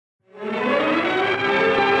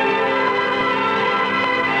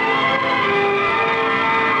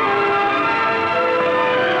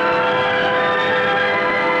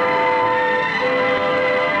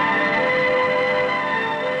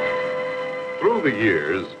Through the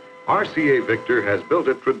years, RCA Victor has built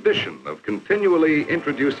a tradition of continually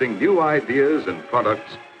introducing new ideas and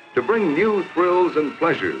products to bring new thrills and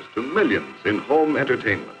pleasures to millions in home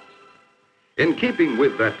entertainment. In keeping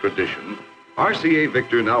with that tradition, RCA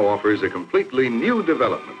Victor now offers a completely new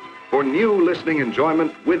development for new listening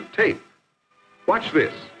enjoyment with tape. Watch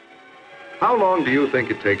this. How long do you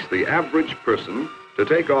think it takes the average person to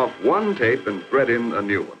take off one tape and thread in a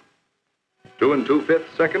new one? 2 2/5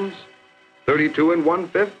 seconds? 32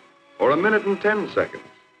 1/5? Or 1 minute and 10 seconds?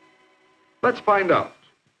 Let's find out.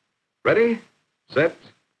 Ready, set,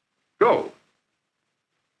 go.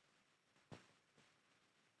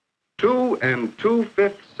 2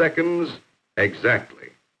 2/5 seconds exactly.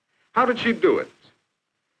 How did she do it?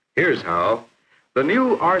 Here's how. The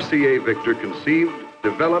new RCA Victor conceived,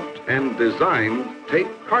 developed, and designed tape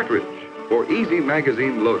cartridge for easy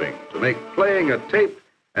magazine loading to make playing a tape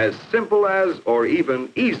as simple as or even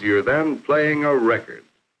easier than playing a record.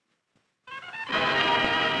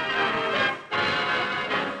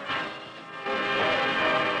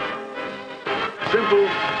 Simple,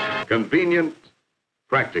 convenient,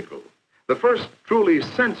 practical. The first truly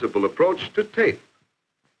sensible approach to tape.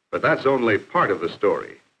 But that's only part of the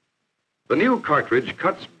story. The new cartridge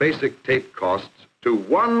cuts basic tape costs to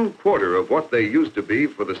 1/4 of what they used to be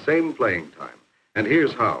for the same playing time. And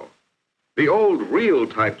here's how. The old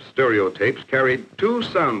reel-type stereo tapes carried 2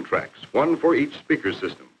 soundtracks, one for each speaker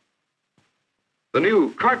system. The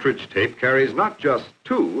new cartridge tape carries not just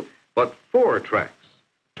 2, but 4 tracks,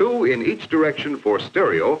 2 in each direction for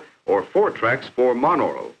stereo or 4 tracks for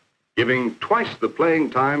monaural, giving twice the playing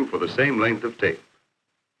time for the same length of tape.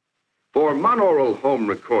 For monaural home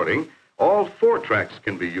recording, all 4 tracks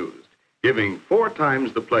can be used, giving 4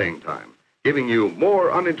 times the playing time, giving you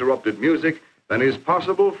more uninterrupted music than is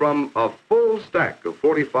possible from a full stack of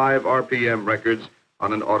 45 RPM records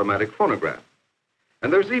on an automatic phonograph.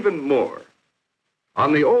 And there's even more.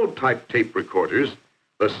 On the old type tape recorders,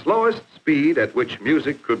 the slowest speed at which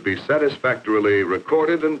music could be satisfactorily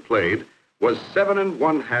recorded and played was 7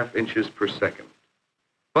 1/2 inches per second.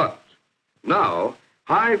 But now,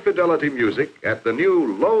 high-fidelity music at the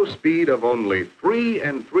new low speed of only 3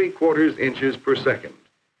 3/4 inches per second,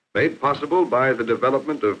 made possible by the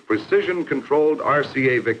development of precision-controlled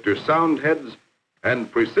RCA Victor sound heads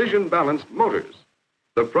and precision-balanced motors,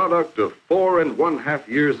 the product of 4 1/2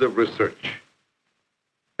 years of research,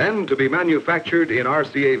 and to be manufactured in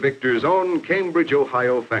RCA Victor's own Cambridge,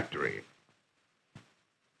 Ohio factory.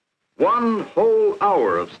 1 whole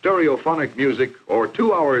hour of stereophonic music or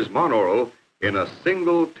 2 hours monaural in a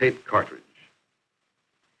single tape cartridge.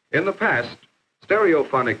 In the past,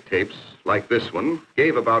 stereophonic tapes like this one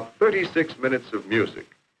gave about 36 minutes of music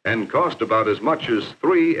and cost about as much as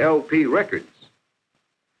 3 LP records.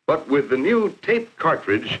 But with the new tape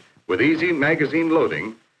cartridge with easy magazine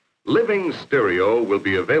loading, living stereo will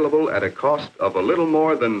be available at a cost of a little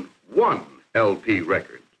more than 1 LP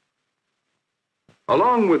record.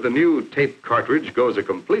 Along with the new tape cartridge goes a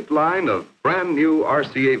complete line of brand new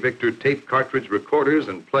RCA Victor tape cartridge recorders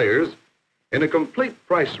and players in a complete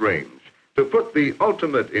price range to put the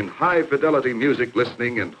ultimate in high-fidelity music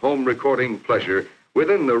listening and home recording pleasure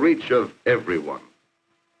within the reach of everyone.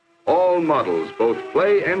 All models both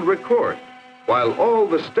play and record, while all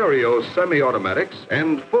the stereo semi-automatics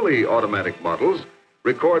and fully automatic models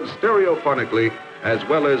record stereophonically as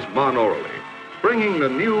well as monaurally, bringing the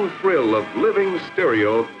new thrill of living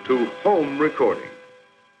stereo to home recording.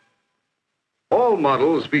 All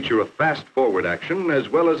models feature a fast forward action as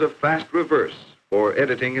well as a fast reverse for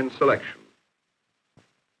editing and selection.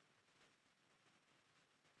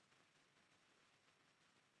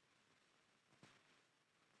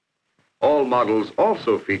 All models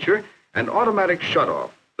also feature an automatic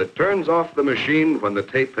shutoff that turns off the machine when the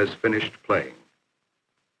tape has finished playing.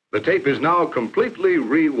 The tape is now completely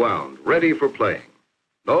rewound, ready for playing.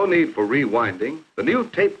 No need for rewinding. The new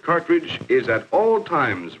tape cartridge is at all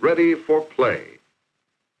times ready for play.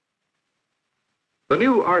 The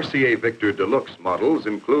new RCA Victor Deluxe models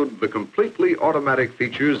include the completely automatic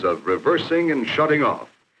features of reversing and shutting off,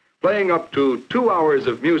 playing up to 2 hours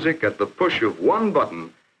of music at the push of one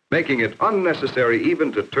button, making it unnecessary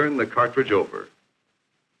even to turn the cartridge over.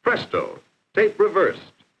 Presto, tape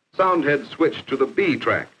reversed, sound head switched to the B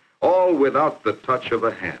track, all without the touch of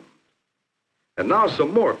a hand. And now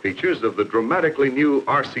some more features of the dramatically new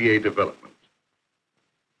RCA development.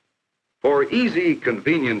 For easy,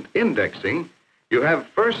 convenient indexing, you have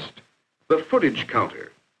first the footage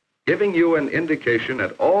counter, giving you an indication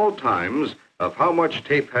at all times of how much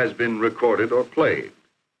tape has been recorded or played.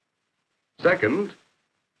 Second,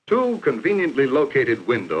 2 conveniently located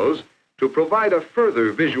windows to provide a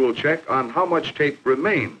further visual check on how much tape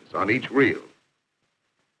remains on each reel.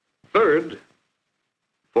 Third,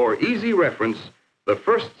 for easy reference, the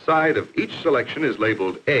first side of each selection is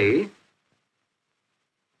labeled A,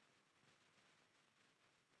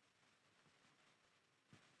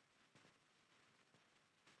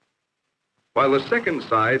 while the second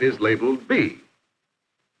side is labeled B.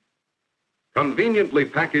 Conveniently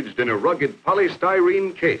packaged in a rugged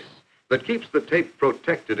polystyrene case that keeps the tape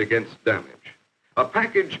protected against damage. A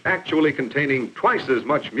package actually containing twice as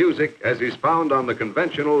much music as is found on the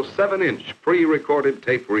conventional 7-inch pre-recorded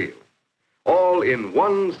tape reel. All in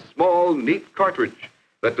one small, neat cartridge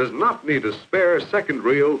that does not need a spare second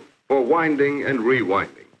reel for winding and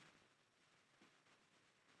rewinding.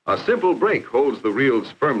 A simple brake holds the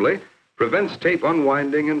reels firmly, prevents tape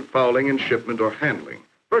unwinding and fouling in shipment or handling.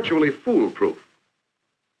 Virtually foolproof.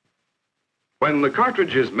 When the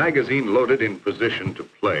cartridge is magazine loaded in position to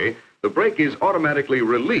play, the brake is automatically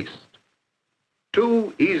released.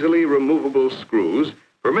 2 easily removable screws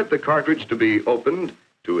permit the cartridge to be opened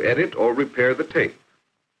to edit or repair the tape.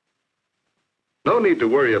 No need to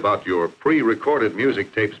worry about your pre-recorded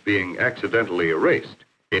music tapes being accidentally erased.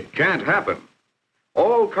 It can't happen.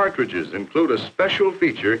 All cartridges include a special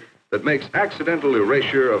feature that makes accidental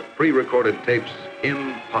erasure of pre-recorded tapes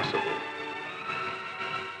impossible.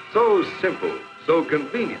 So simple, so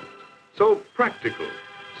convenient, so practical,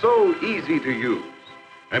 so easy to use,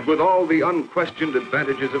 and with all the unquestioned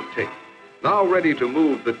advantages of tape. Now ready to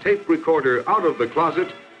move the tape recorder out of the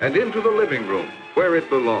closet and into the living room where it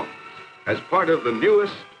belongs, as part of the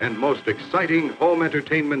newest and most exciting home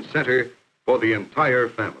entertainment center for the entire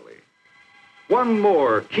family. One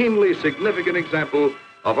more keenly significant example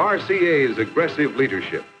of RCA's aggressive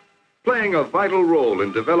leadership, playing a vital role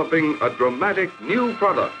in developing a dramatic new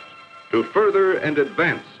product to further and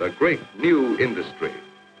advance a great new industry,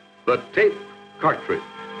 the tape cartridge.